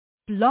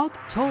Blog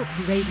Talk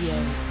Radio.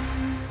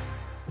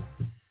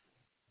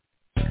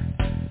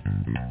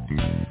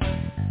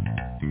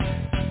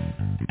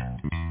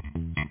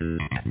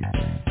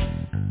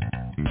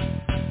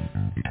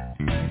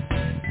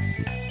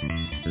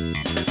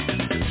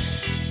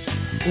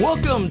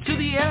 Welcome to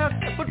the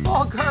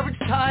Football Garbage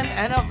Time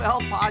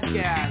NFL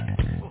podcast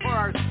for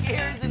our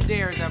Scares and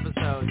Dares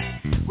episode,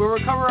 where we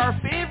cover our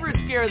favorite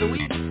scare of the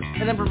week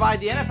and then provide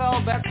the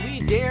NFL bets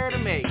we dare to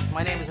make.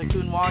 My name is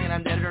Akun Wong, and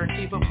I'm the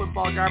editor-in-chief of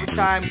Football Garbage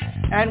Time.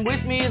 And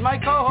with me is my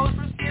co-host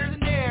for Scares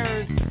and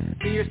Dares,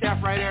 senior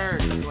staff writer,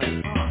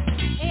 Joanne.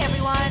 Hey,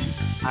 everyone.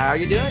 How are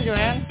you doing,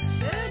 Joanne?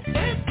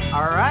 Good.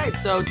 All right,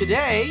 so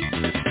today,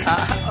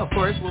 of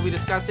course, we'll be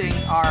discussing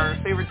our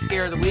favorite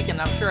scare of the week, and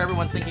I'm sure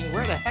everyone's thinking,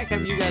 where the heck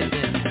have you guys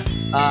been?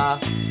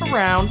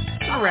 Around.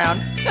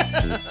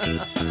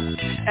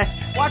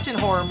 Watching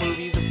horror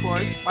movies, of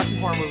course.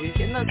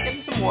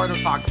 Getting some more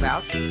to talk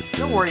about.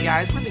 Don't worry,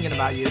 guys, we're thinking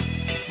about you.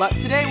 But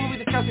today we'll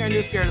be discussing our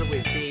new scare of the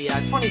week, the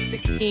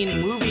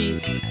 2016 movie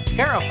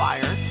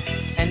Terrifier,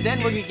 and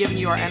then we'll be giving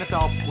you our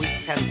NFL Week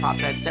 10 prop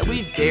bets that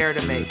we dare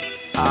to make.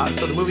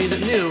 So the movie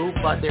isn't new,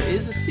 but there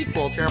is a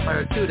sequel,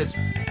 Terrifier 2, that's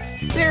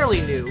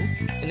fairly new,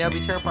 and there'll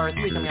be Terrifier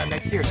 3 coming out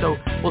next year. So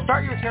we'll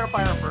start you with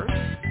Terrifier first,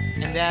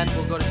 and then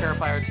we'll go to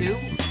Terrifier 2,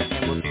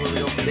 and we'll see where we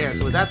go from there.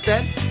 So with that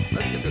said,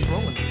 let's get this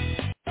rolling.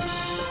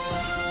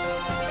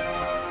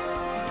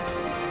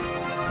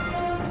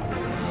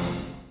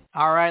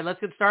 All right, let's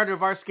get started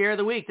with our Scare of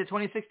the Week, the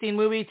 2016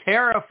 movie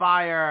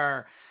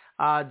Terrifier,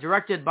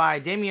 directed by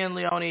Damien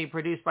Leone,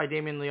 produced by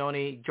Damien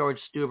Leone, George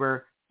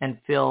Stuber, and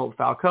Phil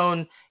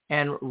Falcone,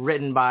 and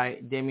written by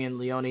Damien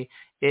Leone.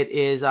 It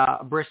is a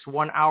brisk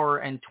 1 hour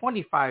and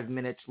 25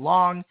 minutes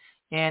long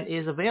and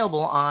is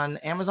available on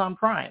Amazon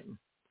Prime.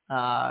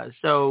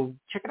 So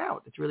check it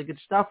out. It's really good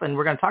stuff, and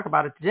we're going to talk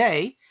about it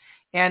today.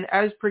 And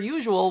as per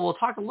usual, we'll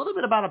talk a little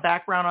bit about a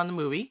background on the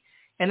movie,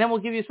 and then we'll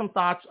give you some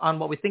thoughts on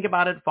what we think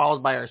about it,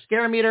 followed by our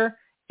scare meter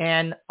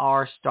and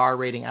our star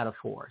rating out of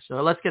 4. So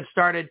let's get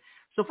started.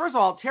 So first of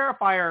all,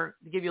 Terrifier,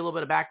 to give you a little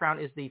bit of background,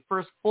 is the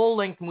first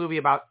full-length movie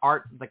about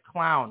Art the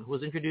Clown, who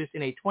was introduced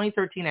in a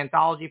 2013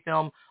 anthology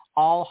film,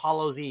 All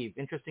Hallows Eve.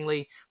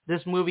 Interestingly,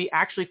 this movie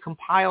actually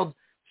compiled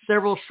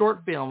several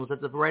short films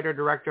that the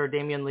writer-director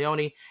Damien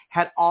Leone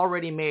had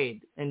already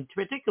made, in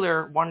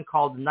particular one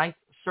called Ninth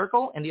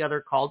Circle and the other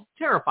called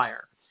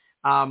Terrifier.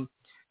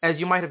 As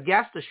you might have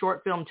guessed, the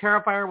short film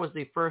Terrifier was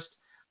the first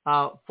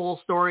full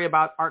story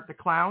about Art the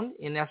Clown.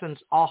 In essence,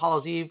 All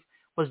Hallows Eve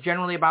was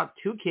generally about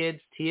two kids,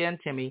 Tia and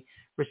Timmy,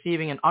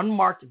 receiving an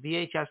unmarked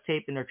VHS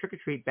tape in their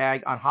trick-or-treat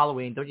bag on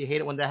Halloween. Don't you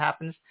hate it when that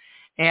happens?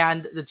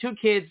 And the two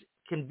kids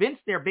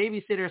convinced their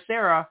babysitter,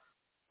 Sarah,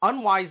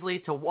 unwisely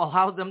to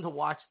allow them to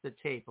watch the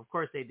tape. Of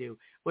course they do,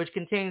 which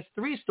contains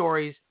 3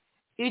 stories,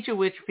 each of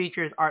which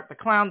features Art the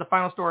Clown, the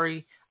final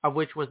story of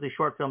which was the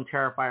short film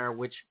Terrifier,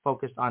 which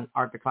focused on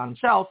Art the Clown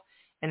himself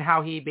and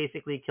how he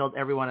basically killed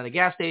everyone at a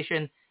gas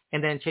station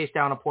and then chased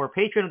down a poor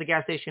patron of the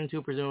gas station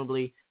to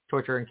presumably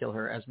torture and kill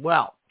her as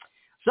well.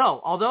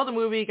 So, although the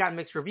movie got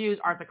mixed reviews,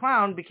 Art the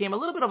Clown became a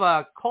little bit of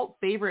a cult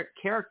favorite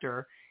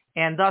character,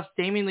 and thus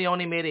Damien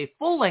Leone made a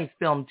full-length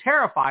film,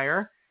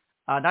 Terrifier,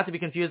 not to be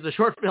confused with the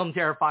short film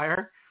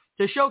Terrifier,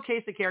 to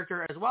showcase the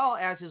character as well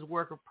as his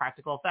work of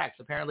practical effects.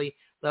 Apparently,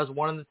 that was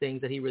one of the things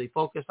that he really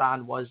focused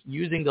on, was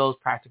using those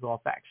practical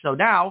effects. So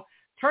now,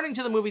 turning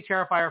to the movie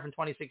Terrifier from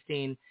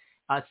 2016,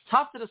 it's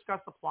tough to discuss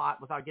the plot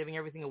without giving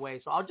everything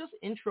away, so I'll just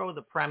intro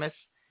the premise,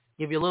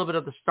 give you a little bit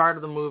of the start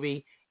of the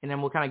movie, and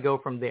then we'll kind of go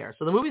from there.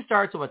 So the movie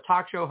starts with a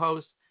talk show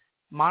host,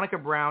 Monica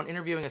Brown,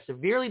 interviewing a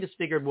severely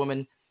disfigured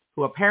woman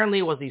who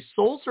apparently was the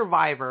sole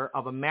survivor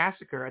of a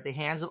massacre at the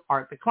hands of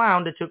Art the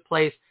Clown that took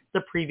place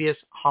the previous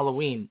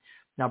Halloween.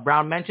 Now,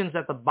 Brown mentions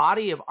that the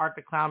body of Art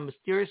the Clown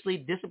mysteriously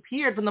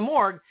disappeared from the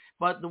morgue,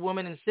 but the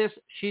woman insists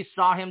she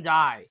saw him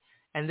die.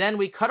 And then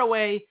we cut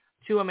away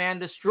to a man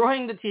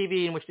destroying the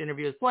TV in which the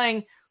interview is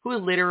playing, who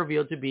is later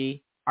revealed to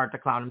be Art the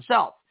Clown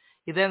himself.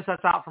 He then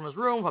sets out from his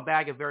room with a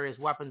bag of various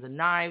weapons and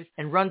knives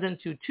and runs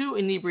into 2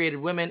 inebriated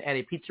women at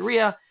a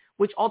pizzeria,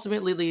 which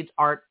ultimately leads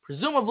Art,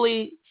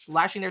 presumably,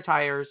 slashing their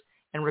tires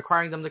and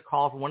requiring them to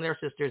call for one of their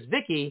sisters,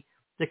 Vicky,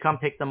 to come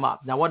pick them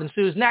up. Now, what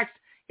ensues next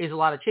is a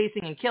lot of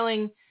chasing and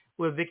killing,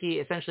 with Vicky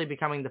essentially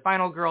becoming the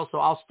final girl. So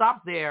I'll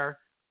stop there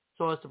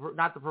so as to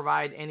not to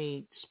provide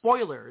any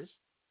spoilers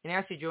and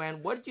ask you,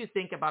 Joanne, what did you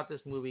think about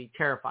this movie,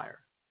 Terrifier?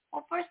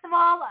 Well, first of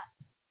all,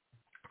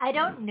 I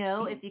don't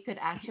know if you could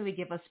actually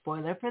give a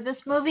spoiler for this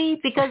movie,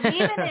 because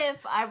even if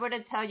I were to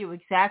tell you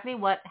exactly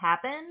what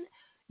happened,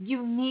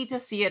 you need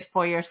to see it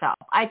for yourself.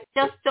 I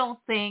just don't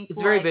think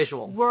it's very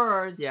visual.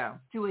 Words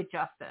do it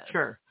justice.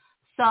 Sure.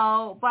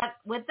 So, but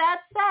with that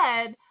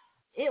said,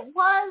 it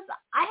was,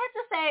 I have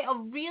to say, a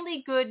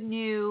really good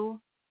new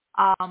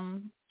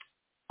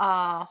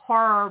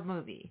horror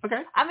movie.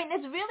 Okay. I mean,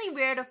 it's really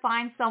rare to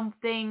find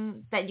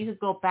something that you could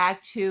go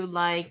back to,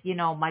 like, you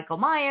know, Michael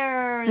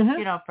Myers,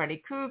 you know,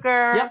 Freddy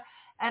Krueger. Yep.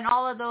 And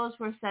all of those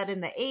were set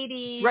in the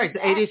 80s. Right, the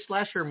 80s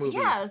slasher movie.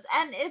 Yes,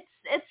 and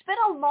it's been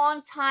a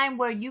long time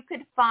where you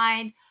could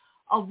find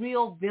a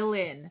real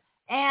villain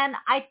And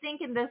I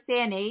think in this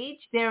day and age,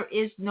 there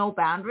is no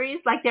boundaries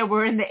like there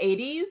were in the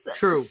 80s.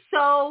 True.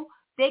 So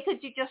they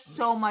could do just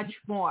so much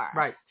more.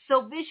 Right.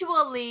 So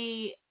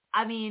visually,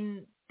 I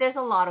mean, there's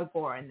a lot of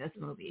gore in this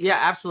movie. Yeah,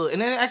 absolutely.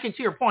 And then actually,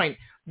 to your point,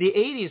 the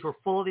 80s were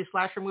full of these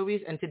slasher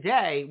movies, and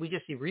today we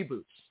just see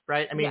reboots,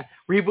 right? I mean,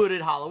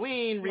 rebooted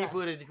Halloween,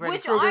 rebooted Freddy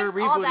Krueger,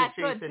 rebooted all that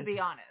Jason good, to be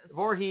honest.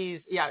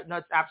 Voorhees. Yeah, no,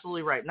 that's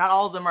absolutely right. Not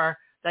all of them are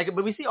that good,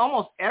 but we see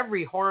almost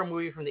every horror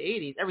movie from the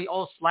 80s,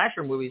 all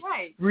slasher movies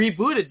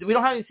rebooted. We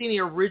don't haven't seen the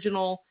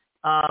original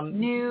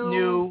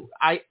new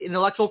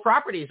intellectual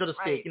property, so to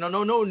speak. Right.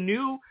 No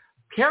new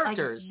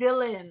characters, like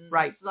villains,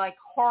 right? Like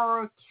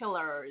horror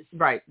killers,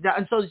 right?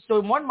 And so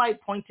one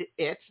might point to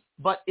It,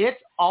 but It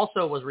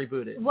also was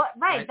rebooted.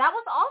 Right? That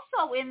was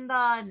also in the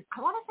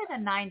I want to say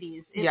the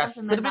 90s. Yes,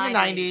 was in could have been the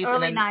 90s,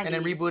 early and 90s, and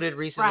then rebooted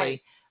recently.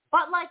 Right.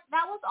 But like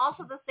that was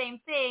also the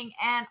same thing,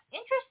 and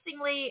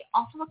interestingly,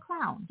 also a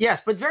clown. Yes,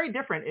 but very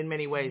different in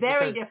many ways.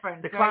 Very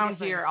different. The clown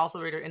here also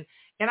very different.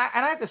 And I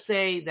have to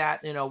say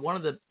that one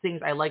of the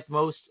things I liked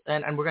most,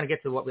 and we're going to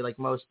get to what we like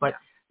most, but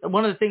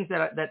one of the things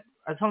that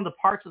some of the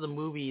parts of the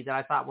movie that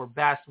I thought were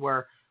best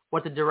were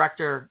what the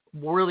director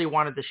really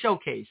wanted to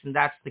showcase, and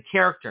that's the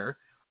character,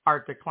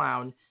 Art the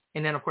Clown,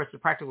 and then of course the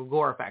practical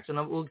gore effects.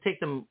 And we'll take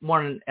them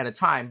one at a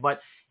time.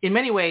 But in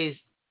many ways,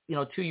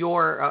 to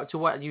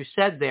what you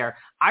said there,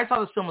 I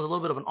thought this film was a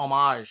little bit of an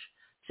homage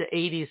to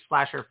 80s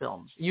slasher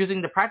films,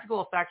 using the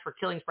practical effects for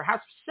killings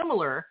perhaps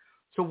similar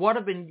to what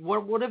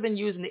would have been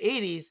used in the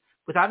 80s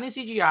without any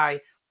CGI,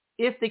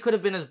 if they could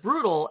have been as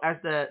brutal as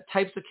the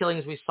types of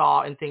killings we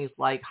saw in things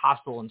like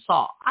Hostel and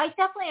Saw. I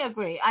definitely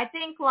agree. I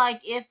think like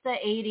if the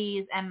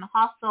 80s and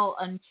Hostel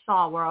and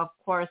Saw were of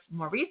course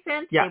more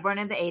recent, they weren't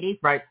in the 80s.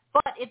 Right.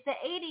 But if the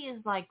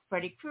 80s like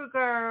Freddy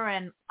Krueger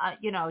and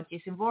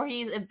Jason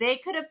Voorhees, if they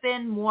could have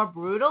been more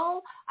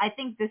brutal, I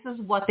think this is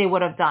what they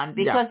would have done,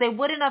 because they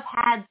wouldn't have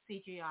had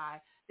CGI.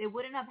 They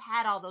wouldn't have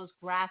had all those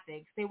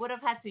graphics. They would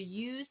have had to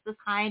use the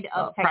kind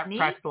of technique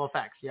practical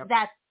effects. Yep.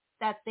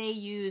 that they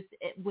used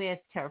with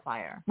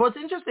Terrifier. Well, it's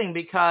interesting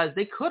because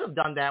they could have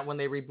done that when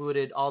they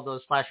rebooted all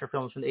those slasher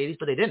films from the 80s,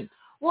 but they didn't.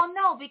 Well,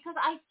 no, because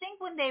I think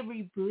when they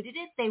rebooted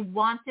it, they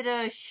wanted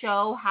to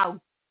show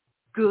how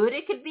good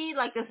it could be,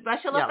 like the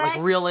special effects. Yeah, like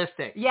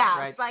realistic. Yeah,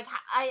 right? It's like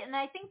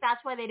I think that's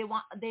why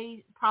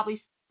they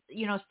probably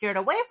steered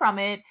away from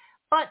it.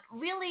 But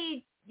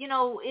really,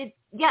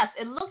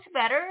 it looks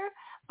better,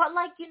 but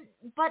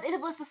but it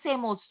was the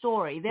same old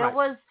story.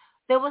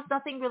 There was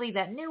nothing really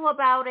that new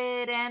about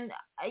it, and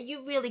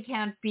you really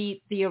can't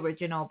beat the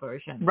original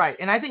version. Right,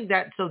 and I think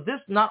that, so this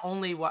not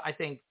only what I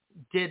think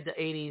did the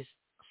 80s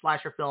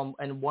slasher film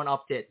and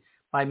one-upped it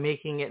by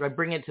bringing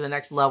it to the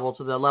next level,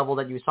 to the level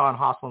that you saw in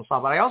Hostel and Saw,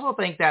 but I also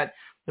think that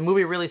the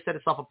movie really set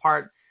itself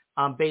apart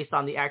based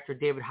on the actor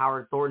David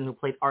Howard Thornton, who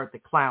played Art the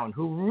Clown,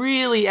 who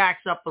really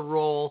acts up the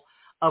role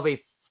of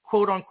a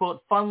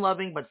quote-unquote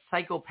fun-loving but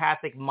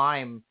psychopathic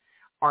mime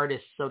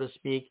artist, so to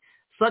speak,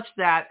 such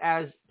that,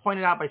 as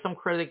pointed out by some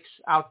critics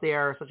out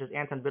there, such as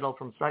Anton Biddle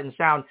from Sight and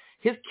Sound,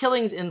 his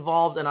killings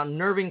involved an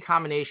unnerving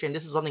combination,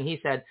 this is something he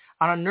said,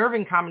 an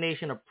unnerving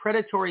combination of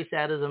predatory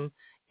sadism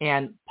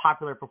and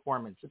popular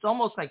performance. It's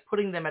almost like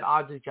putting them at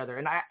odds with each other.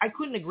 And I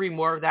couldn't agree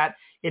more of that.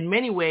 In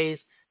many ways,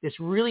 this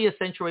really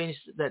accentuates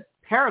that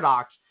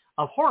paradox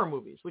of horror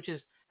movies, which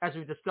is, as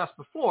we've discussed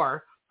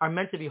before, are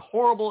meant to be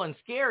horrible and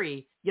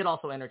scary, yet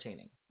also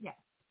entertaining. Yeah.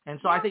 And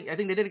so I think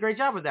they did a great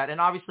job with that.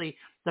 And obviously,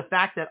 the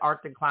fact that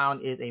Art the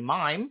Clown is a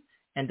mime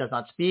and does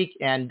not speak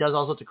and does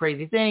all sorts of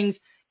crazy things,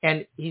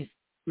 and he's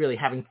really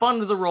having fun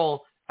with the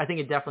role, I think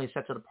it definitely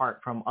sets it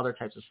apart from other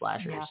types of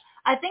slashers. Yeah.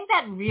 I think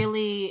that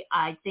really,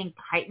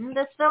 heightened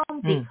this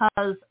film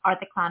because Art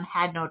the Clown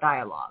had no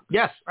dialogue.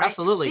 Yes, right?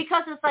 Absolutely.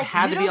 Because it's like, it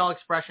had to be all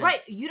expression.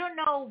 Right. You don't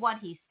know what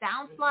he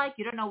sounds like.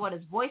 You don't know what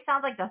his voice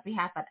sounds like. Does he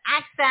have an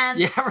accent?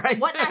 Yeah, right.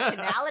 What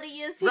nationality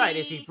is he? Right.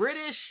 Is he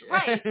British?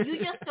 Right. You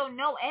just don't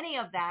know any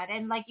of that.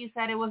 And like you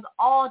said, it was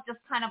all just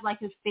kind of like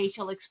his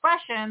facial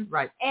expressions.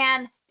 Right.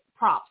 And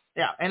props.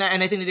 Yeah, and I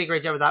think they did a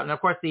great job with that. And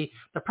of course, the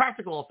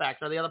practical effects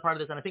are the other part of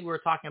this, and I think we were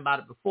talking about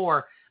it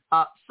before.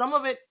 Some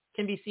of it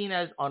can be seen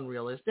as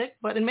unrealistic,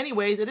 but in many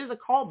ways, it is a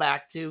callback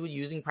to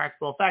using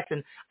practical effects.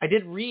 And I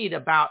did read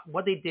about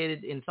what they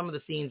did in some of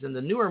the scenes in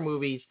the newer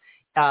movies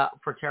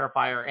for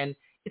Terrifier, and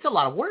it's a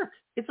lot of work.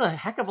 It's a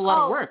heck of a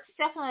lot of work. It's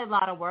definitely a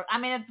lot of work. I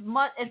mean,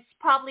 it's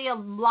probably a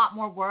lot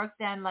more work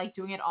than like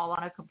doing it all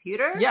on a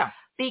computer. Yeah.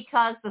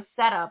 Because the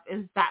setup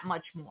is that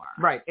much more.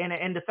 Right.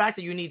 And the fact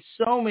that you need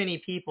so many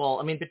people,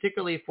 I mean,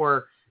 particularly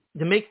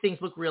to make things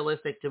look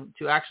realistic,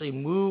 to actually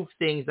move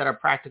things that are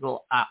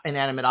practical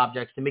inanimate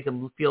objects, to make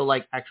them feel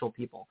like actual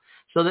people.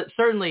 So that's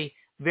certainly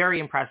very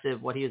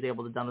impressive what he was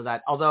able to do with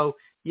that. Although,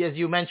 as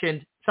you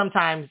mentioned,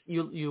 sometimes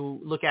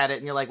you look at it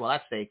and you're like, well,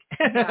 that's fake.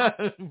 Yeah.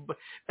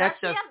 that's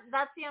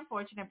the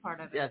unfortunate part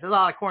of it. Yeah, there's a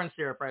lot of corn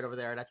syrup right over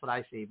there. That's what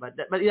I see. But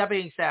that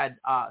being said,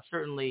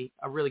 certainly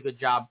a really good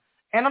job.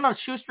 And on a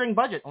shoestring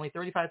budget, only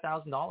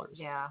 $35,000.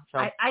 Yeah. So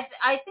I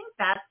think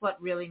that's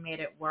what really made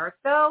it work,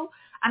 though.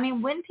 I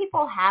mean, when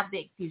people have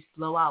these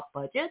blowout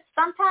budgets,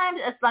 sometimes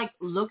it's like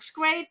looks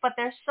great, but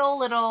there's so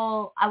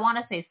little, I want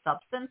to say,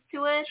 substance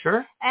to it.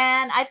 sure.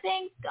 And I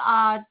think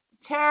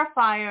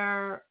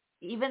Terrifier,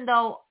 even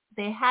though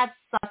they had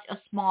such a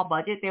small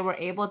budget, they were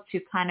able to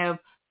kind of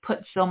put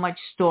so much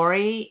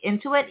story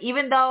into it,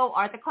 even though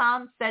Art the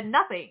Clown said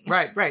nothing.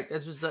 Right. Which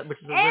is And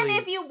really...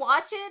 if you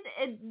watch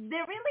it,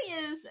 there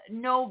really is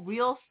no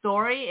real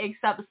story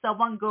except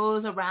someone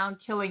goes around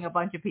killing a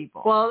bunch of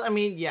people. Well, I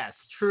mean, yes,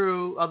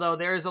 true. Although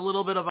there is a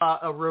little bit of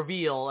a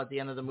reveal at the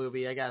end of the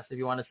movie, I guess, if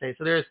you want to say.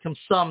 So there's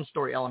some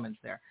story elements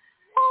there.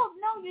 Oh,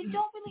 no, you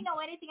don't really know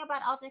anything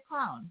about Art the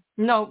Clown.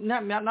 No,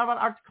 not about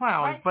Art the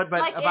Clown, Right? but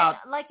like about...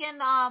 in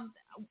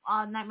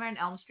Nightmare on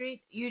Elm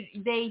Street,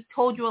 they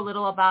told you a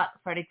little about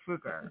Freddy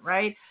Krueger,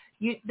 right?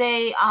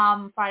 Friday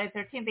the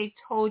 13th, they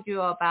told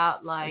you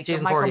about like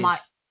Jason Michael Voorhees. Myers.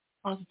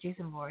 Oh, it's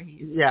Jason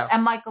Voorhees. Yeah.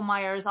 And Michael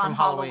Myers on From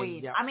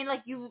Halloween, yeah. I mean,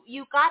 like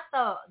you got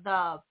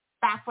the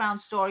background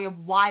story of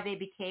why they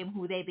became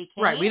who they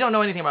became. Right. We don't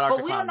know anything about Art the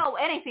But we Clown. don't know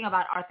anything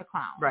about Art the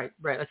Clown. Right.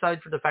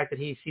 Aside from the fact that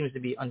he seems to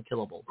be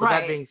unkillable. But Right.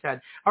 that being said,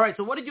 all right.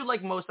 So what did you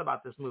like most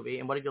about this movie,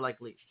 and what did you like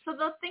least? So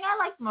the thing I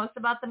liked most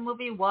about the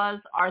movie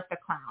was Art the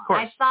Clown. Of course.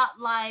 I thought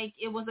like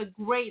it was a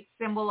great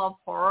symbol of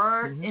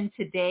horror Mhm. in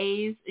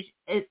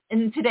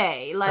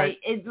today. Like Right.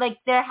 it like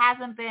there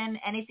hasn't been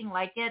anything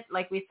like it,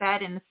 like we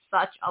said, in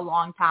such a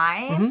long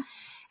time. Mhm.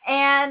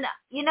 And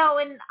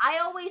and I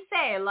always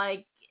say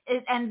like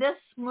and this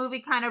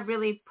movie kind of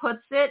really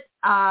puts it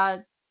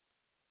to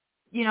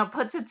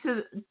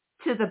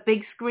the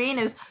big screen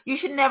is you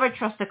should never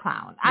trust a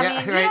clown. I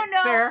mean, you right. don't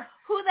know Fair.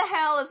 who the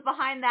hell is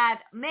behind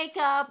that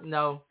makeup,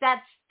 No.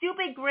 that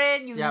stupid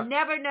grin. You Yep.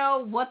 never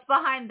know what's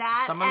behind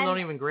that. Some of them don't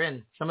even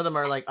grin. Some of them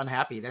are like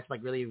unhappy. That's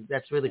really Well,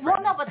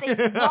 frightening. no, but they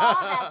draw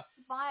that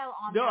smile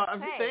on No, their I'm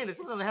face. just saying,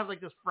 some of them have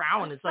like this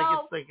frown. It's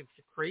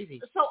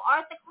crazy. So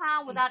Art the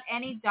Clown, without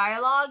any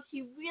dialogue,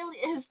 he really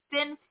his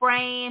thin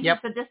frame,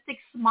 Yep. his sadistic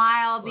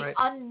smile, the Right.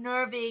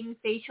 unnerving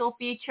facial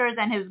features,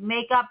 and his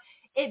makeup.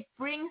 It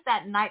brings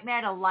that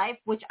nightmare to life,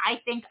 which I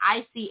think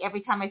I see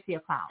every time I see a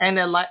clown. And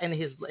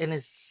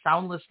his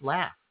soundless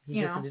laugh. He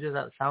You gets know. to do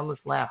that soundless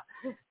laugh.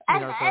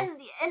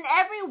 And in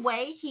every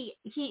way, he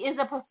is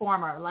a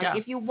performer. Like Yeah.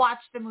 if you watch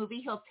the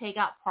movie, he'll take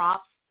out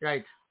props.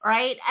 Right.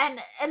 Right,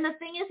 and the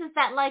thing is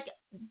that like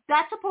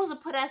that's supposed to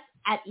put us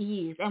at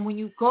ease. And when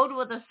you go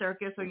to the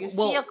circus or you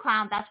see a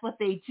clown, that's what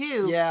they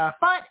do. Yeah.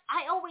 But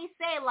I always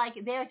say like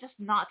they're just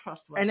not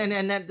trustworthy.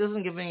 And that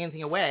doesn't give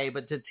anything away.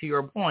 But to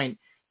your point,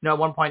 at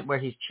one point where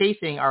he's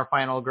chasing our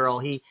final girl,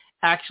 he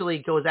actually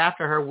goes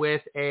after her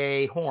with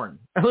a horn,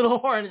 a little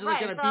horn. It's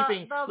like Right,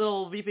 a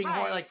little beeping right.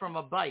 horn, like from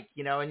a bike,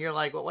 and you're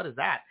like, well, what is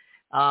that?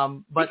 But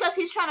because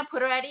he's trying to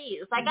put her at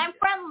ease. Like, I'm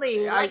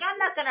friendly. I'm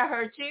not going to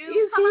hurt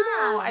you. Come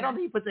no, on. I don't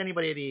think he puts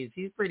anybody at ease.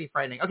 He's pretty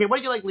frightening. Okay, what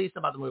did you like least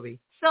about the movie?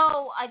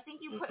 So I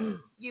think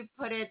you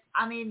put it,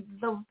 I mean,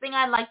 the thing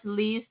I liked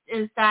least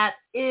is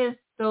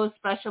those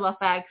special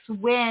effects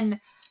when,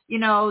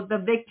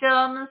 the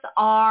victims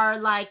are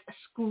like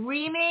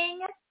screaming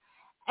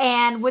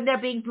and when they're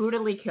being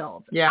brutally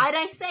killed. Yeah.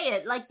 I say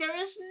it, like there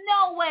is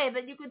no way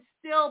that you could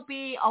still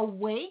be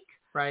awake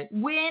right.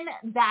 when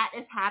that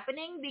is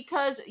happening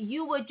because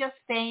you would just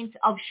faint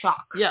of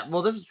shock. Yeah,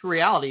 well, this is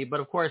reality, but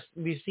of course,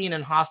 we've seen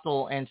in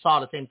Hostel and Saw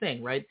the same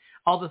thing, right?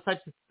 All the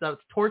types of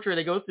torture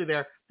they go through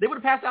there, they would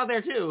have passed out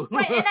there too.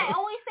 Right, and I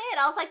always say it.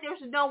 I was like,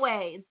 there's no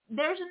way.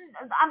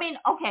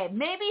 Okay,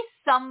 maybe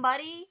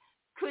somebody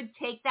could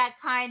take that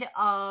kind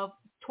of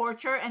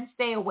torture and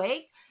stay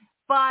awake,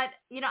 but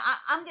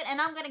I'm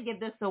gonna give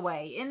this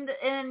away. In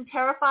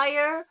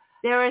Terrifier,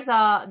 there is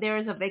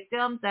a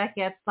victim that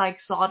gets like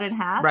sawed in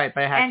half. Right,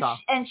 by a hacksaw.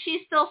 And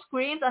she still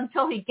screams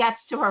until he gets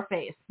to her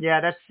face. Yeah,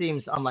 that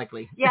seems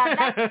unlikely. Yeah,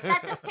 that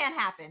just can't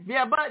happen.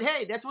 Yeah, but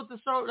hey, that's what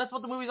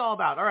the movie's all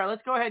about. All right,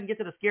 let's go ahead and get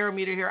to the scare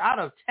meter here. Out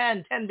of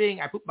 10, 10 being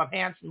I pooped my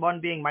pants, and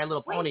 1 being My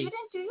Little Pony. Wait, you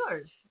didn't do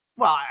yours.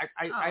 Well,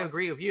 I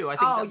agree with you. I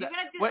think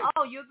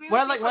you agree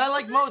what with I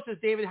like most is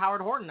David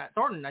Howard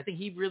Thornton. I think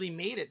he really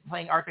made it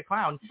playing Art the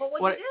Clown. But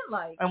what you didn't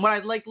like? And what I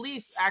liked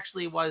least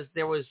actually was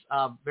there was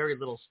very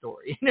little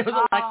story. There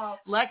was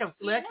a lack of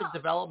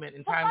development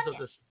in terms of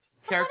the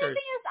characters. The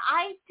thing is,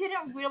 I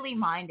didn't really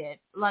mind it,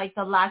 like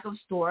the lack of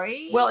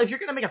story. Well, if you're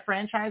going to make a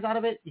franchise out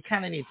of it, you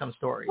kind of need some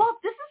story. Well,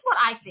 this is what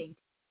I think.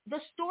 The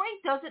story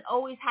doesn't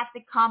always have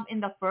to come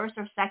in the first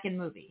or second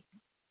movie.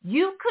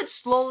 You could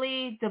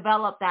slowly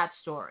develop that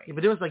story. Yeah,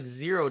 but there was like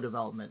zero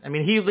development. I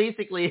mean, he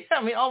basically,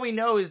 all we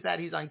know is that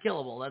he's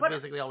unkillable. That's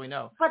basically all we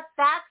know. But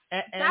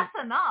that's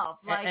enough.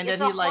 Like, and it's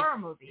then a horror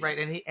movie. Right,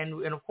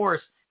 and of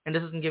course, and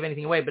this doesn't give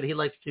anything away, but he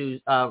likes to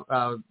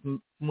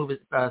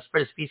spread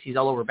his feces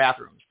all over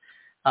bathrooms,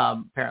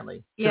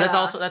 apparently. So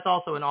yeah. That's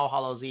also in All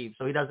Hallows Eve.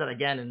 So he does that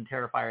again in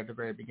Terrifier at the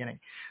very beginning.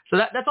 So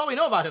that's all we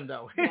know about him,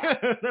 though. Yeah.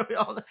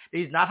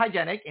 He's not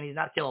hygienic and he's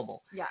not killable.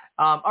 Yeah.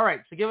 All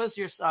right. So give us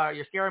your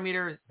scare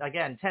meter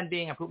again. 10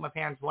 being I poop my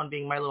pants, 1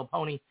 being My Little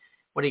Pony.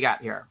 What do you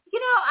got here?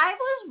 I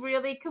was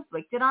really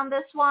conflicted on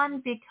this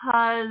one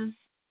because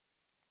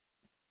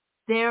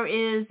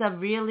there's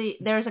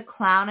a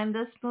clown in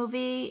this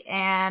movie,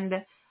 and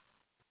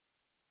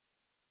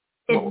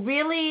it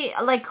really,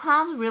 like,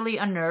 clowns really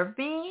unnerve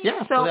me.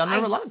 Yeah, so they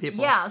unnerve a lot of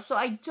people. Yeah, so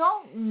I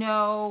don't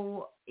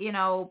know,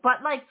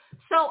 but like,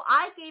 so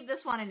I gave this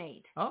one an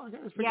 8. Oh, okay.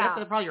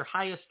 That's probably your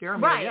highest scare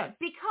meter right, yet.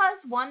 because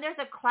one, there's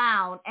a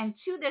clown, and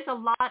two, there's a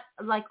lot,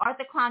 like, Art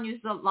the Clown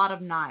uses a lot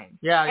of knives.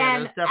 Yeah,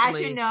 and that's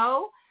definitely... as you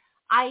know,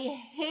 I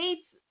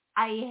hate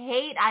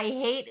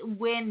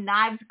when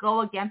knives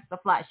go against the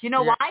flesh. You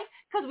know why?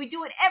 Because we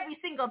do it every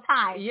single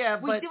time. Yeah,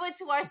 we do it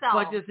to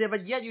ourselves.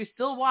 But yet you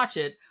still watch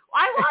it.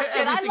 I watch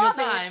it. I love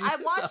time, it. I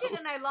watch it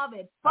and I love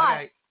it.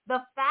 But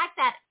the fact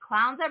that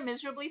clowns are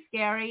miserably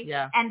scary,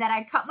 and that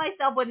I cut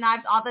myself with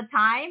knives all the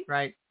time,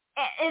 right?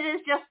 It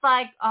is just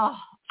like, sure.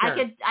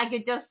 I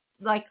could just,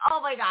 like,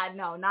 oh my God,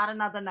 no, not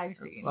another knife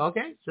scene.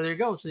 Okay, so there you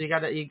go. So you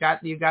got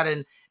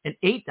an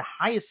 8, the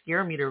highest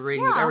scare meter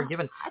rating you've ever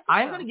given.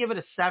 I'm going to give it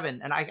a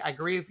 7, and I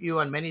agree with you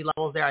on many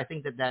levels there. I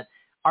think that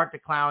Art the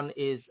Clown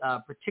is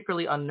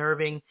particularly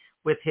unnerving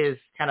with his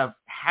kind of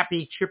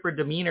happy, chipper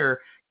demeanor,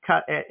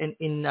 cut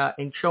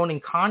in shown in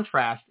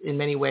contrast in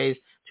many ways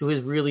to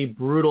his really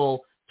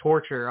brutal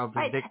torture of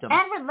his victim.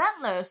 And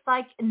relentless,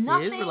 like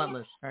nothing. He is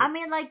relentless. Right. I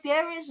mean, like,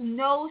 there is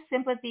no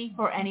sympathy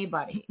for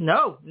anybody.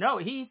 No,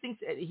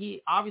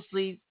 he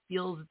obviously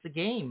feels it's a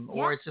game,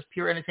 or it's just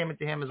pure entertainment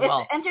to him as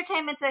well. It's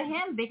entertainment to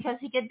him because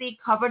he could be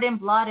covered in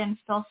blood and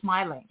still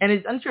smiling. And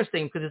it's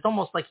interesting because it's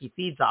almost like he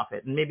feeds off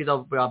it, and maybe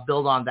they'll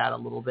build on that a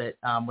little bit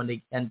when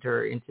they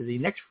enter into the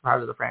next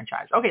part of the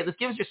franchise. Okay, let's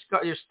give us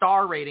your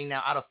star rating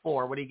now out of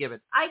 4. What do you give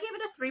it? I give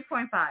it a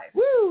 3.5.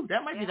 Woo!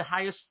 That might be the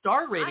highest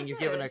star rating you've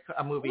given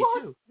a movie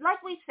too.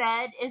 Like we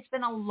said, it's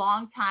been a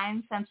long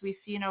time since we've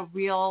seen a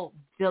real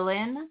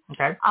villain.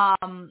 Okay.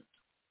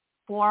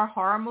 For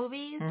horror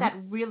movies that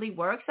really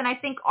works, and I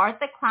think Art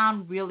the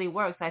Clown really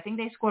works. I think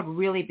they scored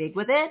really big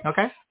with it.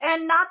 Okay.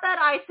 And not that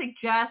I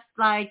suggest,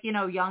 like,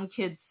 young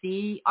kids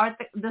see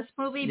this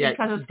movie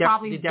because it's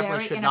probably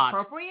very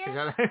inappropriate.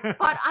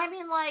 But I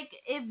mean, like,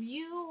 if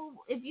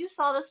you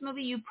saw this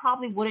movie, you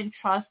probably wouldn't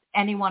trust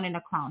anyone in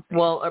a clown face.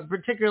 Well,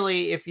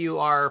 particularly if you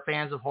are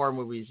fans of horror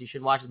movies, you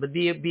should watch it. But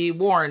be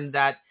warned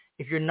that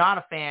if you're not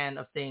a fan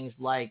of things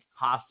like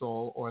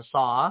Hostel or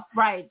Saw,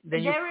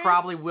 then you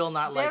probably will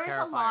not like Terrifier.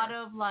 There's a lot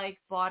of, like,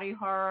 body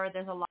horror.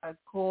 There's a lot of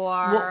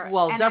gore.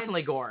 Well,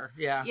 definitely gore,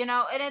 yeah.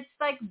 And it's,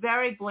 like,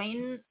 very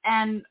blatant.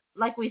 And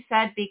like we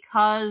said,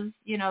 because,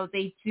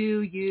 they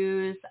do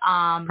use...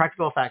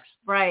 practical effects.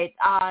 Right.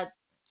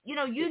 You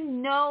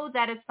know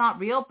that it's not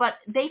real, but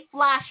they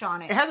flash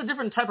on it. It has a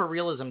different type of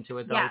realism to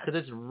it, though,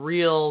 because it's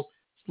real...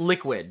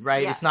 liquid,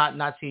 right? Yes. It's not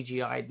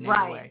CGI'd in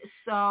any way.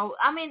 So,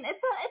 I mean, it's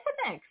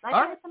a mix.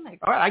 I think it's a mix.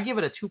 All right, I give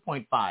it a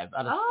 2.5 out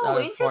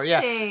of 4. Yeah.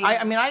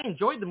 I mean, I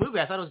enjoyed the movie.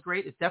 I thought it was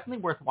great. It's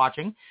definitely worth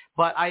watching.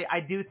 But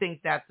I do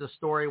think that the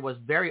story was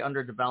very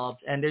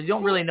underdeveloped, and you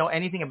don't really know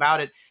anything about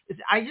it.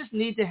 I just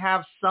need to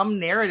have some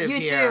narrative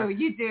here.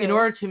 You do. In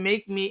order to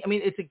make me... I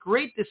mean, it's a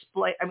great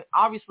display. I mean,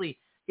 obviously,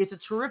 it's a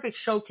terrific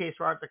showcase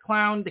for Art the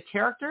Clown. The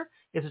character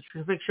is a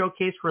terrific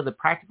showcase for the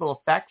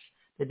practical effects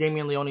that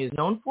Damien Leone is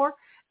known for.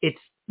 It's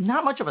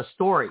not much of a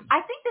story.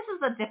 I think this is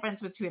the difference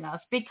between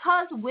us,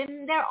 because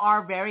when there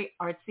are very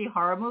artsy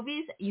horror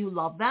movies, you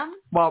love them.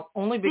 Well,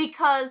 only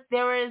because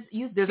there's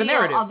a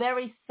narrative, a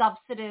very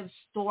substantive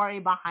story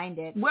behind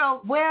it.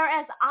 Well,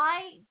 whereas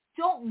I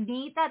don't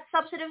need that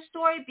substantive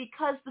story,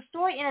 because the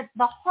story in it,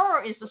 the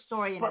horror is the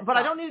story in it. But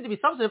I don't need it to be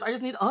substantive. I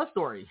just need a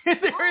story.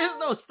 There is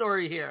no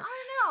story here.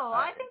 I know.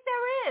 I think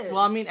there is.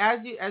 Well, I mean, as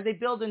they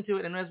build into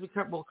it, and as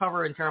we'll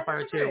cover in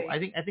Terrifier 2, I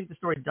think the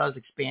story does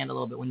expand a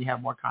little bit when you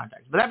have more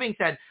context. But that being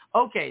said,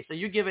 okay, so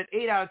you give it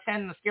 8 out of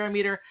 10 in the scare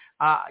meter.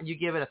 You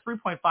give it a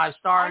 3.5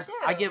 stars.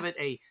 I give it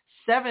a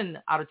 7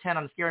 out of 10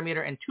 on the scare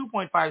meter and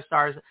 2.5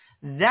 stars.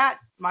 That,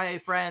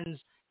 my friends,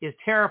 is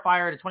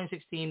Terrifier, the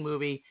 2016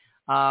 movie,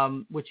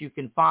 which you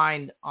can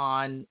find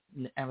on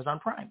Amazon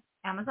Prime.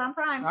 Amazon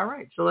Prime. All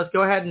right, so let's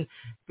go ahead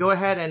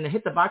and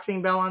hit the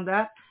boxing bell on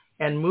that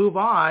and move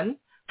on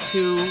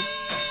to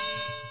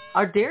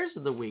our dares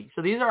of the week.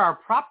 So these are our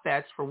prop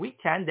bets for week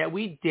 10 that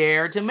we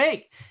dare to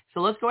make.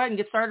 So let's go ahead and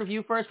get started with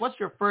you first. What's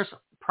your first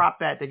prop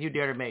bet that you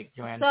dare to make,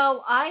 Joanne?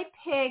 So I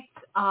picked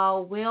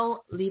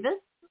Will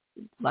Levis.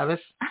 Levis?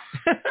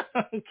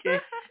 Okay.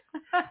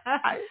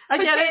 I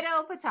get it.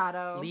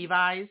 Potato.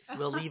 Levi's.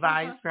 Will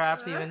Levi's,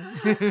 perhaps even.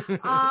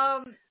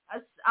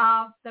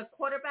 The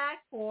quarterback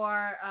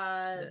for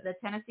the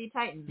Tennessee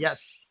Titans. Yes.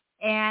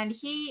 And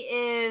he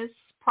is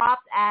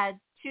propped at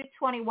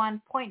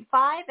 221.5,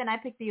 and I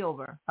picked the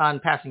over. On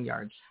passing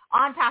yards.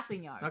 On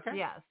passing yards. Okay.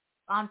 Yes.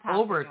 On passing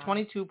over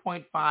yards.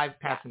 22.5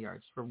 passing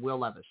yards for Will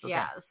Levis. Okay.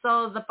 Yeah.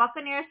 So the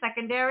Buccaneers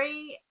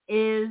secondary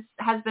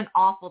has been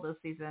awful this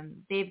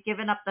season. They've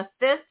given up the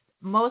 5th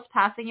most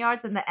passing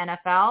yards in the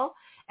NFL.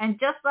 And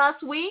just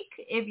last week,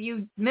 if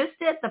you missed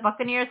it, the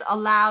Buccaneers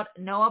allowed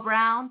Noah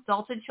Brown,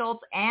 Dalton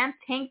Schultz, and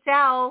Tank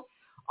Dell,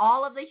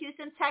 all of the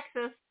Houston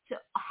Texans, to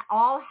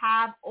all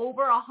have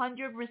over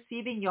 100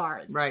 receiving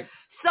yards. Right.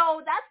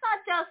 So that's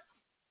not just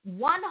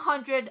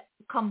 100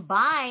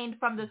 combined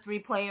from the three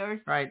players.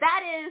 Right.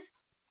 That is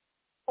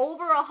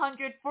over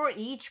 100 for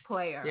each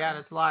player. Yeah,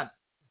 that's a lot.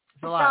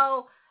 That's a lot.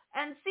 So,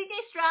 and C.J.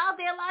 Stroud,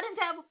 they allowed him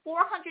to have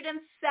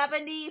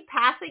 470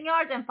 passing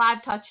yards and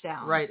 5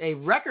 touchdowns. Right, a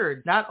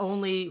record not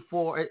only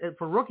for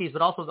rookies,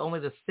 but also only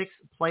the 6th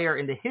player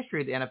in the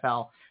history of the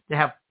NFL to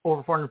have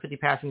over 450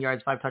 passing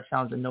yards, 5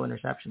 touchdowns, and no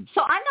interceptions.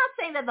 So I'm not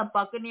saying that the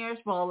Buccaneers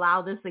will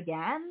allow this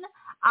again.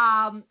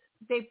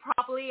 They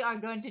probably are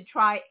going to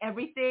try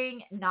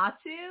everything not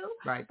to.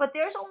 Right. But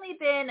there's only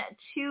been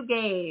 2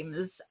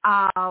 games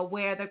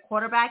where the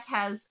quarterback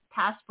has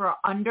passed for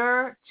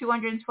under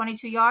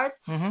 222 yards,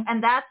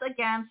 and that's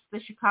against the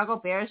Chicago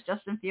Bears,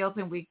 Justin Fields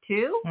in week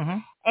 2,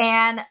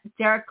 and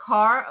Derek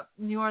Carr of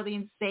New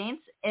Orleans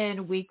Saints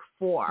in week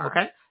 4.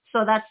 Okay.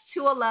 So that's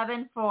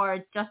 211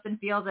 for Justin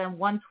Fields and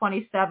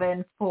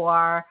 127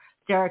 for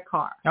Derek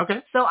Carr.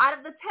 Okay. So out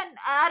of the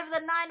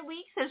 9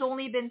 weeks, there's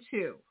only been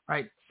 2.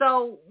 Right.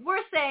 So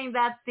we're saying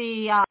that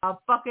the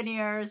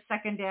Buccaneers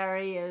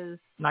secondary is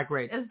not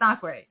great. Is not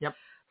great. Yep.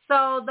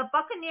 So the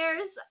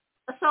Buccaneers.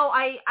 So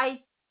I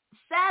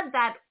said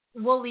that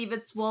Will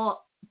Levis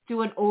will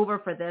do an over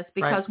for this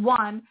because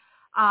one,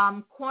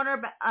 the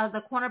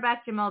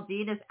cornerback Jamel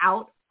Dean is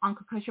out on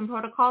concussion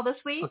protocol this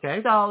week.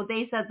 Okay. So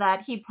they said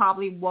that he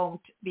probably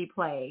won't be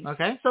playing.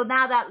 Okay. So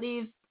now that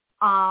leaves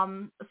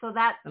an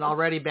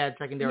already bad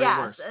secondary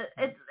worse.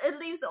 Yes, it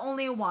leaves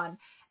only one.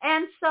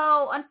 And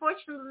so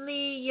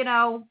unfortunately,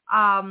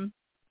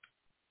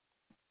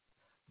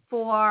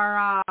 for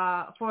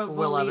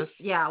Will Levis.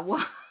 Yeah.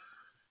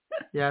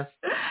 Yes.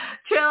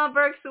 Treylon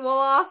Burks will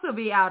also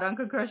be out on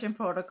concussion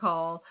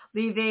protocol,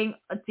 leaving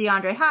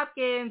DeAndre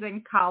Hopkins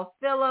and Kyle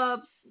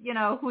Phillips,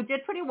 who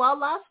did pretty well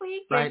last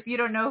week. Right. If you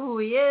don't know who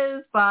he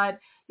is, but,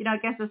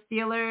 against the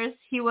Steelers,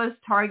 he was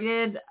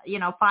targeted,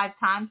 5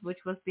 times, which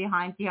was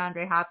behind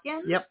DeAndre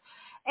Hopkins. Yep.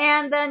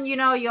 And then,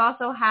 you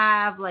also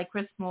have like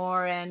Chris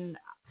Moore and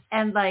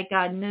like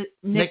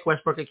Nick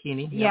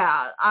Westbrook-Ikhine.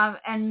 Yeah.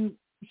 And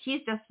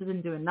he's just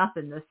been doing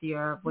nothing this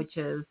year, which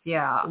is,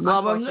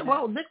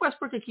 Well, Nick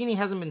Westbrook-Ikhine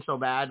hasn't been so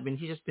bad. I mean,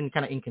 he's just been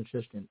kind of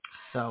inconsistent.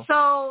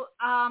 So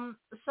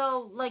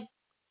like,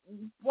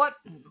 what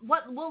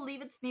Will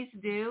Levis needs to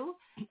do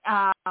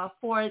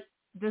for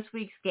this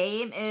week's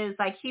game is,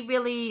 like, he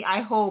really,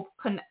 I hope,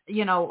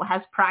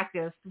 has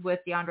practiced with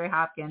DeAndre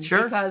Hopkins.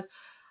 Sure. Because,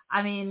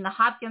 I mean,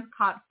 Hopkins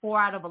caught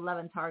 4 out of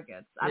 11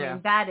 targets. I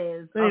mean, that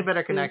is a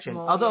better connection.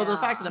 Although the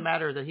fact of the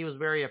matter is that he was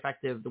very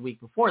effective the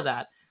week before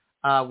that.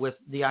 With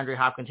DeAndre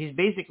Hopkins. He's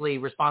basically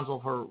responsible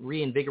for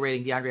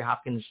reinvigorating DeAndre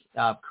Hopkins'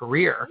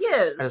 career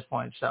at this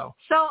point. So,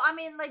 I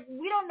mean, like,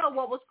 we don't know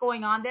what was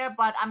going on there,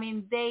 but, I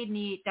mean, they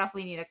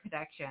definitely need a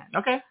connection.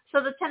 Okay.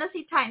 So the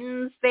Tennessee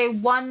Titans, they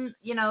won,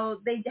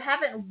 they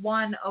haven't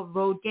won a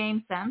road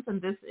game since, and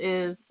this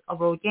is a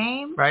road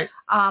game. Right.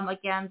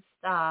 Against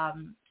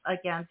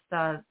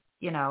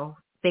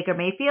Baker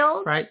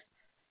Mayfield. Right.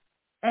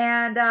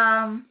 And,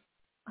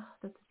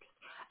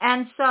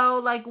 and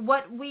so, like,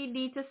 what we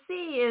need to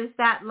see is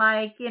that,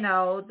 like,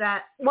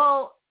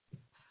 what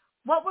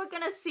we're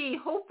going to see,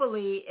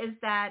 hopefully, is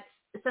that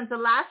since the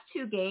last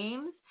 2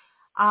 games,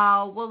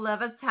 Will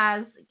Levis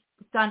has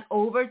done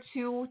over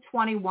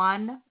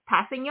 221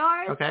 passing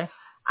yards. Okay.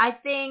 I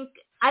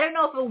don't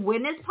know if a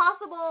win is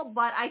possible,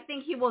 but I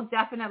think he will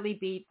definitely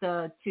beat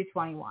the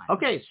 221.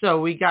 Okay, so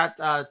we got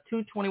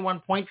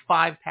 221.5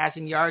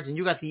 passing yards, and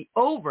you got the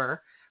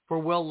over for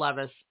Will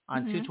Levis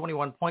on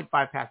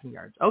 221.5 passing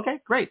yards. Okay,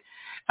 great.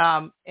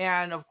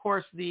 And, of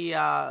course, the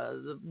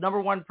number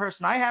one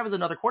person I have is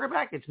another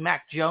quarterback. It's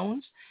Mac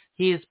Jones.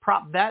 His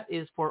prop bet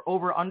is for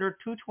over-under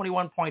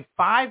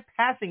 221.5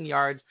 passing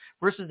yards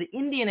versus the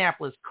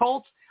Indianapolis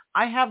Colts.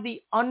 I have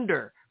the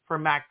under for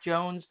Mac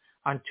Jones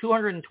on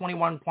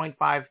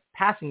 221.5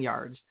 passing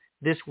yards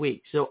this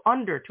week. So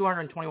under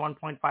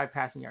 221.5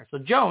 passing yards. So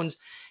Jones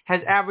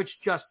has averaged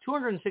just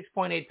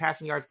 206.8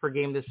 passing yards per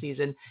game this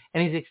season,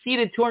 and he's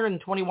exceeded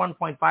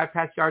 221.5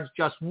 pass yards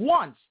just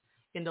once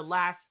in the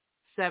last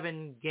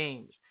 7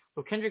 games.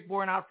 With Kendrick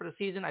Bourne out for the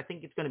season, I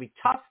think it's going to be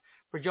tough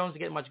for Jones to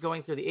get much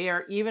going through the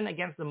air, even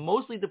against the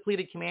mostly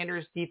depleted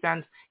Commanders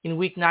defense in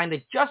Week 9.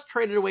 They just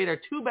traded away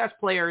their 2 best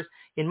players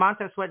in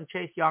Montez Sweat and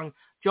Chase Young.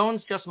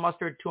 Jones just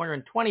mustered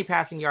 220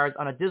 passing yards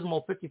on a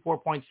dismal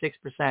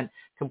 54.6%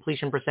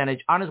 completion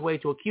percentage on his way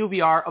to a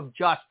QBR of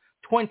just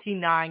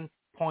 29.4.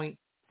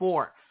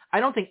 I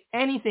don't think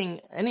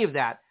any of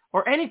that,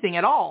 or anything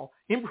at all,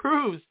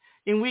 improves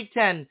in Week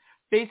 10,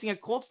 facing a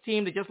Colts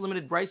team that just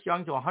limited Bryce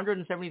Young to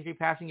 173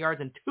 passing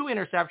yards and 2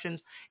 interceptions,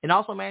 and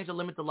also managed to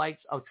limit the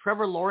likes of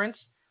Trevor Lawrence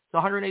to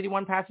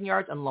 181 passing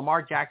yards and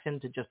Lamar Jackson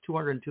to just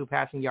 202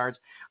 passing yards.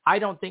 I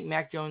don't think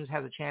Mac Jones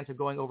has a chance of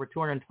going over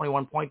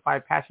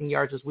 221.5 passing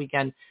yards this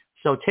weekend.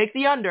 So take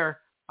the under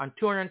on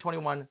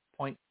 221.5.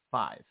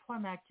 Poor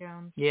Mac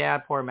Jones. Yeah,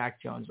 poor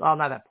Mac Jones. Well,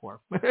 not that poor.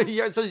 So it's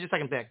your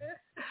second pick.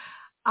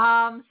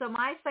 So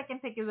my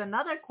second pick is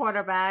another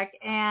quarterback,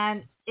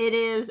 and it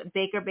is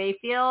Baker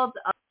Mayfield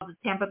of the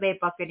Tampa Bay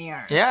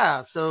Buccaneers.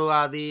 Yeah. So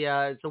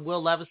it's a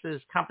Will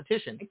Levis's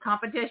competition.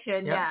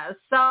 Competition, Yep. yeah.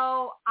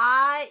 So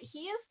he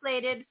is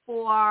slated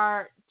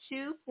for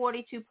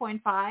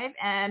 242.5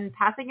 and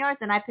passing yards,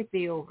 and I picked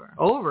the over.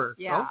 Over.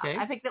 Yeah. Okay.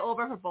 I picked the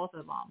over for both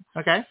of them.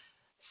 Okay.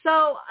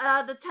 So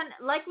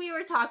like we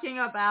were talking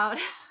about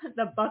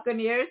the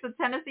Buccaneers, the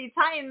Tennessee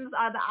Titans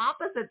are the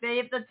opposite. They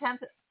have the 10th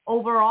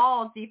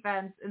overall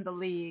defense in the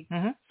league.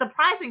 Mm-hmm.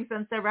 Surprising,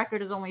 since their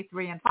record is only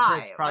 3-5.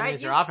 Probably right?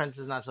 means their offense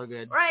is not so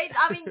good. Right.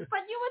 I mean,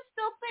 but you would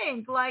still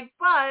think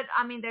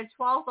they're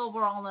 12th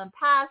overall in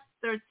pass,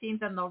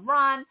 13th in the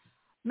run.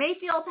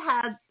 Mayfield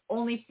had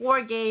only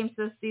 4 games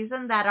this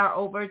season that are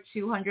over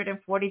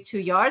 242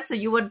 yards. So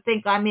you would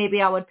think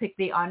maybe I would pick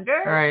the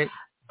under. Right.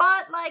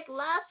 But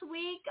last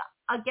week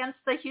against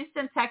the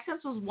Houston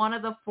Texans was one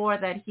of the 4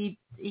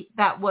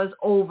 that was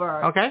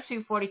over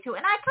 242.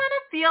 And I kind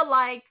of feel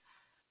like,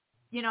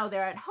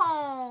 they're at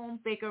home.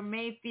 Baker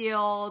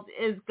Mayfield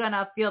is going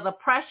to feel the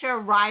pressure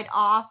right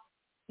off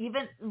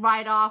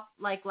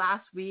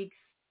last week's,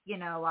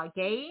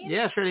 game.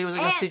 Yeah, sure. He was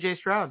against C.J.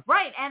 Stroud.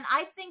 Right. And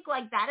I think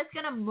that is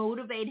going to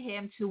motivate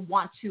him to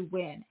want to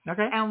win.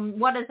 Okay. And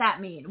what does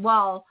that mean?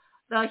 Well,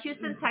 the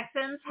Houston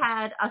Texans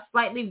had a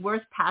slightly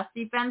worse pass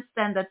defense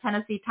than the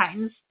Tennessee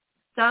Titans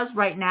does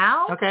right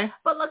now. Okay.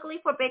 But luckily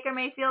for Baker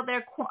Mayfield,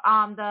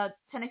 the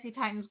Tennessee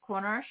Titans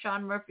corner,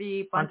 Sean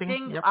Murphy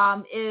Bunting,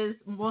 is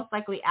most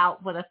likely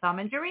out with a thumb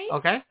injury.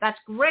 Okay. That's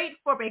great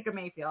for Baker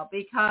Mayfield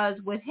because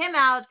with him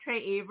out,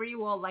 Trey Avery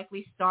will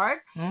likely start.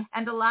 Mm-hmm.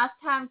 And the last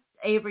time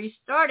Avery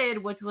started,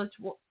 which was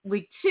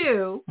week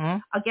 2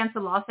 against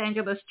the Los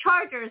Angeles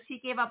Chargers, he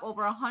gave up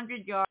over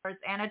 100 yards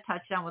and a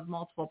touchdown with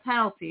multiple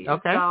penalties.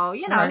 Okay. So,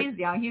 right. He's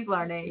young. He's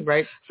learning.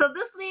 Right. So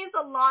this leaves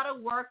a lot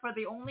of work for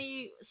the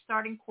only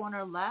starting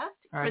corner left,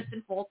 right.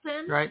 Kristen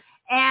Fulton. Right.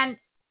 And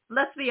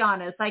let's be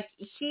honest,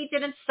 he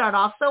didn't start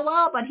off so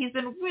well, but he's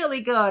been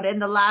really good in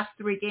the last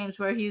 3 games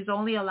where he's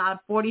only allowed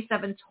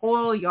 47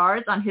 total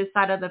yards on his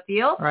side of the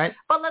field. Right.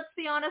 But let's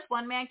be honest,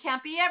 one man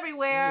can't be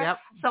everywhere. Yep.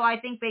 So I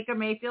think Baker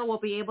Mayfield will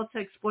be able to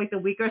exploit the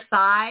weaker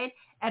side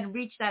and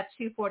reach that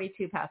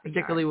 242 passing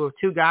Particularly yard. with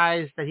 2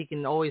 guys that he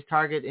can always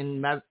target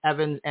in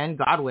Evans and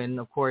Godwin.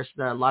 Of course,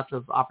 lots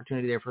of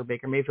opportunity there for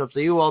Baker Mayfield.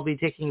 So you will be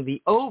taking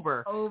the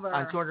over.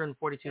 on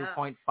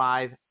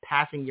 242.5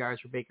 passing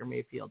yards for Baker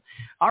Mayfield.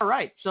 All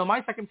right. So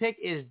my second pick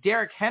is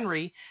Derrick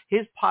Henry.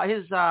 His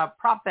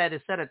prop bet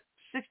is set at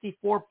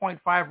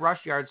 64.5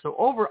 rush yards. So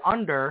over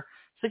under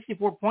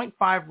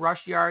 64.5 rush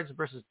yards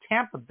versus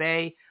Tampa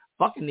Bay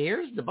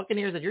Buccaneers, the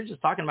Buccaneers that you're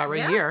just talking about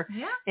here.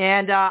 Yeah.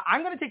 And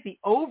I'm going to take the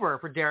over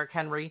for Derrick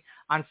Henry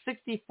on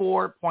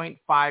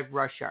 64.5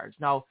 rush yards.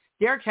 Now,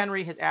 Derrick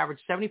Henry has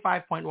averaged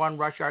 75.1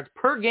 rush yards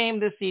per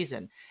game this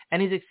season,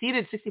 and he's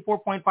exceeded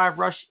 64.5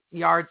 rush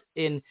yards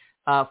in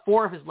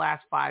 4 of his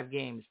last 5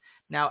 games.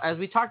 Now, as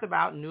we talked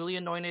about, newly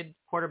anointed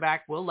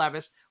quarterback Will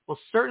Levis will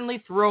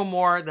certainly throw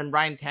more than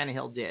Ryan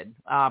Tannehill did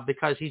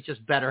because he's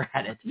just better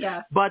at it.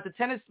 Yeah. But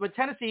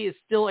Tennessee is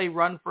still a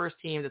run-first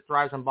team that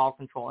thrives on ball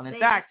control. And in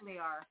fact,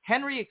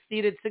 Henry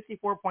exceeded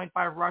 64.5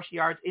 rush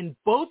yards in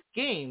both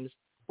games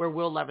where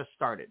Will Levis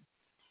started.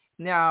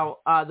 Now,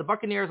 the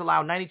Buccaneers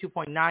allow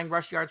 92.9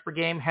 rush yards per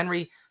game.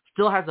 Henry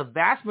still has a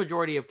vast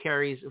majority of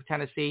carries of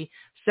Tennessee.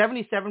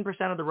 77%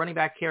 of the running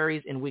back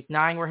carries in Week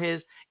 9 were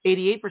his.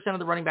 88% of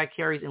the running back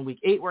carries in Week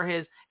 8 were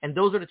his. And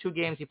those are the 2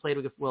 games he played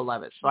with Will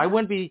Levis. So I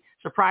wouldn't be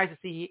surprised to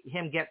see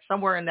him get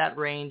somewhere in that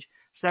range,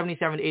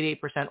 77 to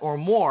 88% or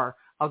more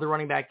of the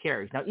running back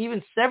carries. Now,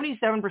 even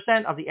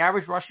 77% of the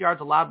average rush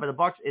yards allowed by the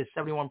Bucs is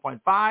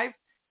 71.5,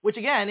 which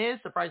again is,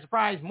 surprise,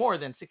 surprise, more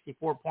than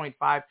 64.5.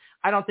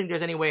 I don't think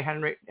there's any way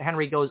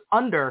Henry goes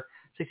under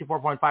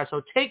 64.5.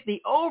 So take the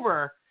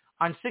over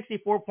on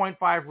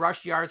 64.5 rush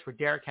yards for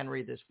Derrick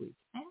Henry this week.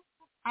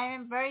 I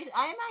am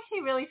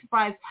actually really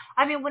surprised.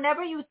 I mean,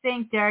 whenever you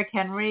think Derrick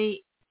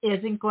Henry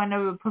isn't going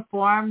to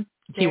perform,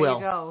 he will.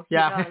 You go. He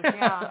does,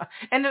 yeah.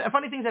 And the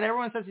funny thing is that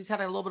everyone says he's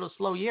had a little bit of a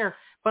slow year,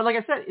 but like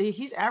I said,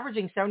 he's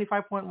averaging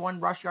 75.1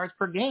 rush yards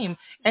per game,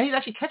 and he's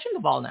actually catching the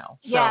ball now.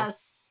 So. Yes.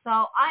 So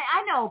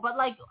I know, but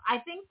I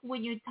think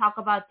when you talk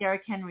about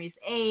Derrick Henry's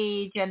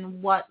age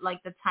and what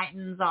the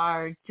Titans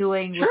are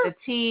doing with the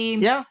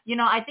team,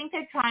 I think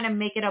they're trying to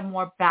make it a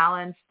more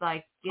balanced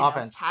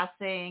offense.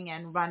 Passing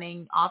and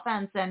running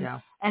offense,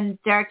 and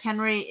Derrick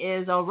Henry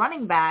is a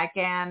running back,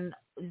 and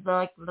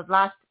the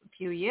last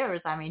few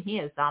years, I mean, he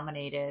has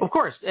dominated. Of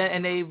course,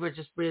 and they were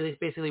just really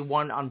basically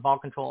won on ball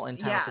control and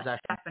time of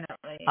possession.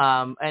 Definitely.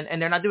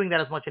 And they're not doing that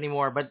as much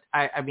anymore, but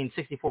I mean,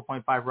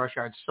 64.5 rush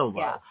yards, so low.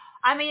 Yeah.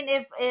 I mean,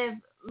 if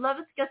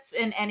Levis gets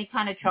in any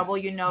kind of trouble,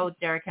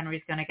 Derrick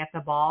Henry's going to get the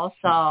ball.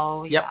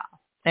 So, yep.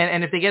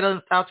 And if they get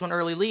out to an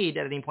early lead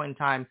at any point in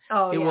time,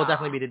 it will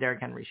definitely be the Derrick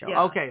Henry show.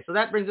 Yeah. Okay, so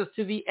that brings us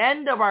to the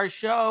end of our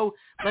show.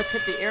 Let's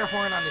hit the air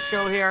horn on the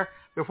show here.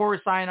 Before we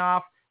sign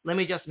off, let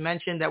me just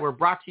mention that we're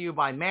brought to you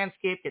by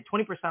Manscaped. Get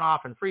 20%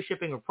 off and free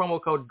shipping with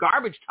promo code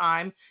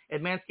GARBAGETIME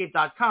at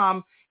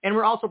manscaped.com. And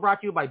we're also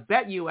brought to you by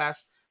BetUS.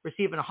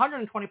 receive a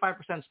 125%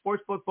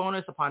 sportsbook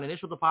bonus upon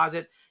initial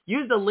deposit.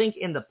 Use the link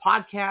in the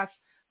podcast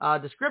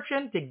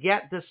description to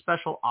get this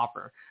special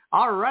offer.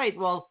 All right.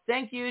 Well,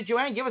 thank you,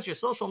 Joanne. Give us your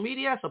social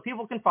media so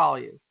people can follow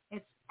you.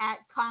 It's at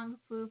Kung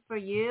Fu for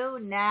You,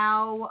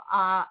 now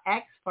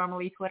X,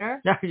 formerly Twitter.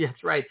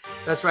 That's right.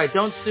 That's right.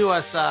 Don't sue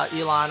us,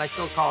 Elon. I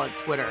still call it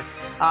Twitter.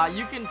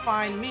 You can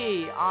find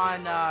me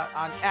on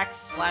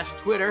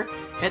X/Twitter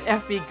at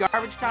FB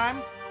Garbage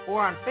Time,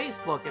 or on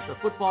Facebook at the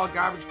Football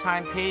Garbage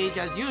Time page.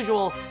 As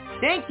usual,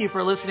 thank you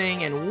for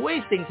listening and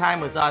wasting time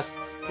with us.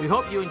 We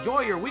hope you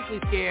enjoy your weekly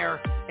scare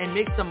and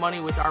make some money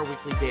with our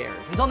weekly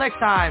dares. Until next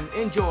time,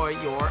 enjoy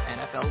your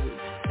NFL week.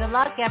 Good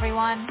luck,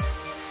 everyone.